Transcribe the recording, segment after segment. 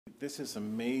This is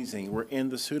amazing. We're in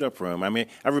the suit-up room. I mean,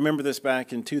 I remember this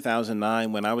back in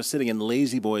 2009 when I was sitting in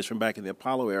Lazy Boys from back in the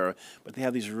Apollo era, but they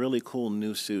have these really cool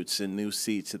new suits and new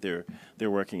seats that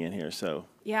they're working in here. So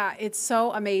yeah, it's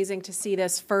so amazing to see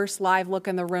this first live look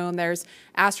in the room. There's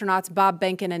astronauts Bob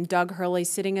Behnken and Doug Hurley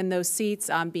sitting in those seats,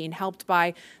 being helped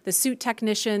by the suit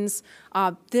technicians.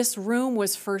 This room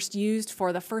was first used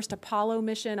for the first Apollo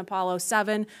mission, Apollo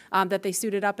 7, that they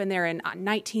suited up in there in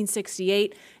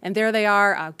 1968. And there they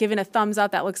are, giving a thumbs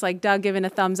up. That looks like Doug giving a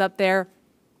thumbs up there.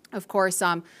 Of course,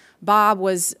 Bob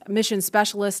was mission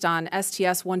specialist on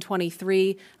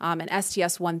STS-123 and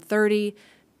STS-130.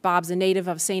 Bob's a native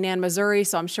of St. Anne, Missouri,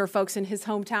 so I'm sure folks in his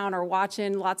hometown are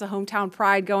watching. Lots of hometown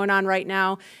pride going on right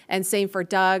now. And same for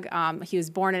Doug. He was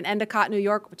born in Endicott, New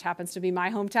York, which happens to be my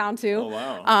hometown too. Oh,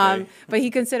 wow. Okay. But he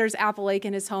considers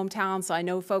Appalachian his hometown, so I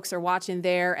know folks are watching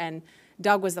there. And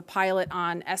Doug was the pilot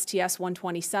on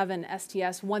STS-127,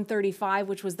 STS-135,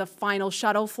 which was the final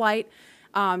shuttle flight.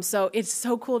 So it's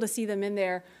so cool to see them in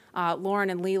there.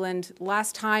 Lauren and Leland,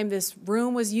 last time this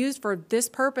room was used for this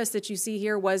purpose that you see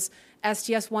here was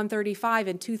STS-135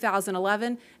 in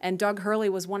 2011, and Doug Hurley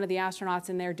was one of the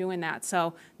astronauts in there doing that.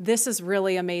 So this is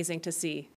really amazing to see.